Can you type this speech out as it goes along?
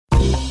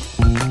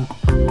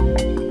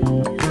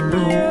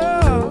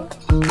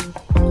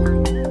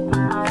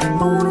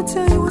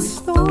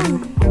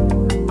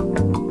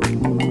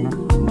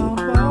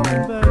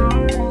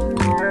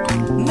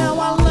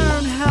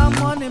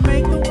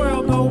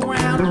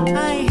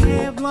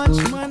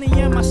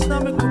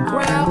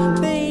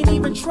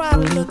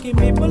look at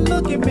me, but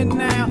look at me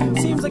now.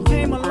 Seems I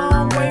came a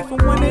long way from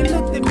when they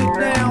looked at me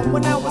down.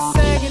 When I was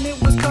sagging, it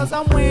was cause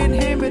I'm wearing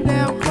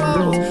hand-me-down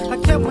clothes. I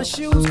kept my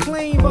shoes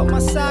clean, but my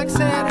socks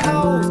had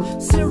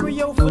holes.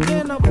 Cereal for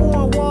dinner,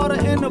 pouring water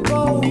in a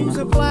bowl.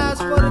 Using pliers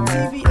for the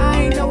TV,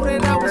 I ain't know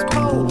that I was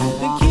poor.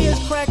 The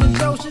kids cracking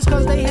jokes just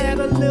cause they had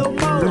a little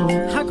more.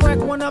 I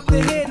cracked one up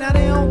the head, now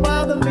they don't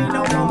bother me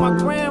no more. My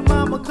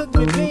grandmama cooked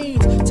me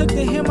beans, took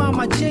the hem out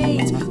my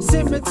jeans,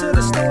 sent me to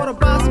the store to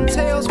buy some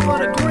tails for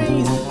the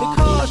greens. The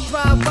cars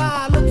drive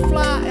by, look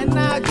fly, and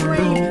I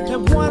dream that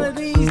one of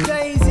these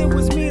days it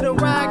was me to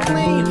ride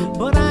clean.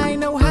 But I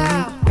ain't know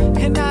how,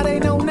 and now they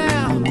know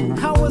now.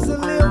 I was a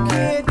little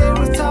kid they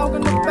was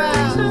talking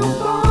about.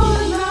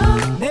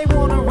 They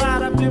wanna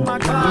ride up in my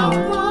car,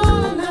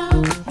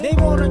 they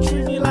wanna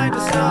treat me like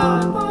a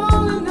star.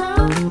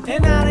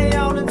 And now they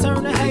all done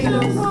turn to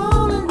haters,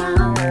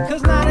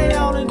 cause now they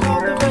all done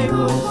caught the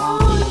vapors.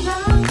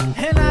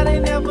 And now they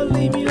never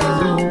leave me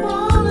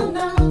alone.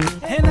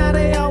 And now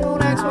they all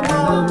won't ask for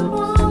more.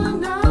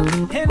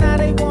 And now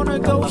they wanna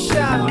go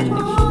shopping.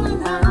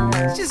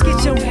 Just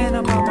get your hand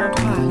up on my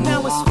pocket.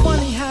 Now it's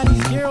funny how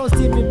these girls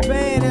did me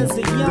bad as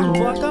a young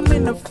buck. I'm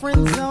in the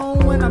friend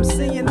zone when I'm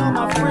seeing all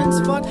my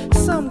friends fuck.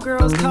 Some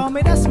girls call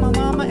me, that's my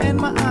mama and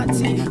my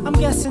auntie. I'm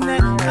guessing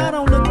that I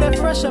don't look that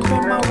fresh up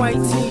in my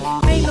white tee.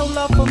 Ain't no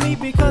love for me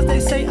because they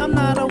say I'm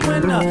not a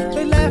winner.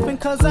 They laughing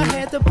cause I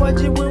had the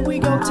budget when we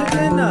go to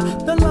dinner.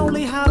 The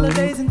lonely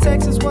holidays in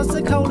Texas was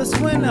the coldest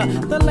winter.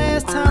 The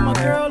last time a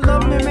girl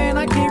loved me, man,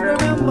 I can't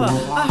remember.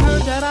 I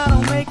heard that I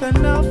don't make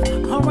enough,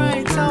 or I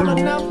ain't tall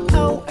enough.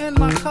 Oh, and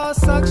my car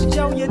sucks,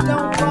 Joe, you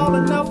don't call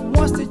enough.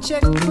 Once the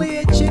checks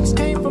cleared, chicks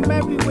came from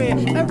everywhere.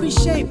 Every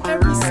shape,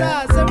 every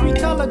size, every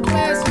color,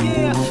 class,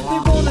 yeah. They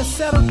wanna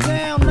settle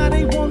down, now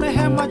they wanna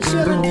have my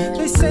chillin'.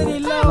 They say they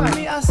love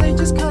me, I say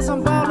just cause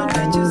I'm ballin',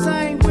 bitches,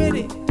 I ain't with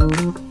it.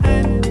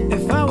 And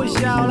if I was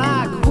y'all,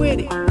 I'd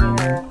quit it.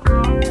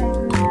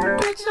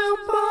 Bitch, I'm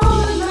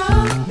ballin'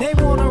 up. They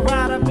wanna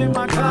ride up in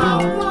my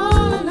car,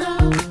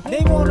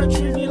 they wanna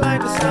treat me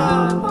like a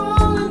star.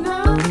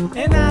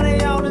 And now they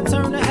all done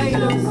turn to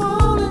haters,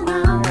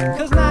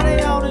 cause now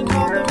they all done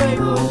caught the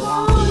vapors.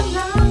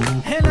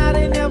 And now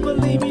they never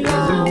leave me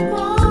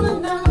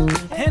alone.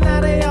 And now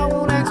they all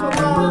won't ask for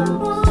more.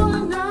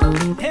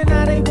 And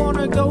now they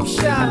wanna go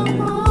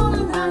shopping.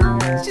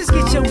 Just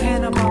get your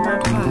hand up on my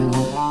pocket.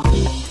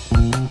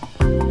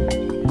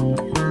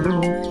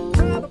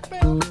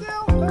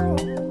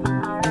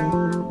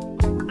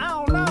 I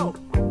don't know.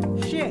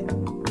 Shit.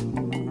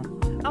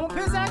 I'ma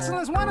piss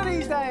excellence one of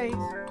these days.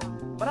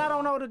 But I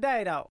don't know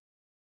today though.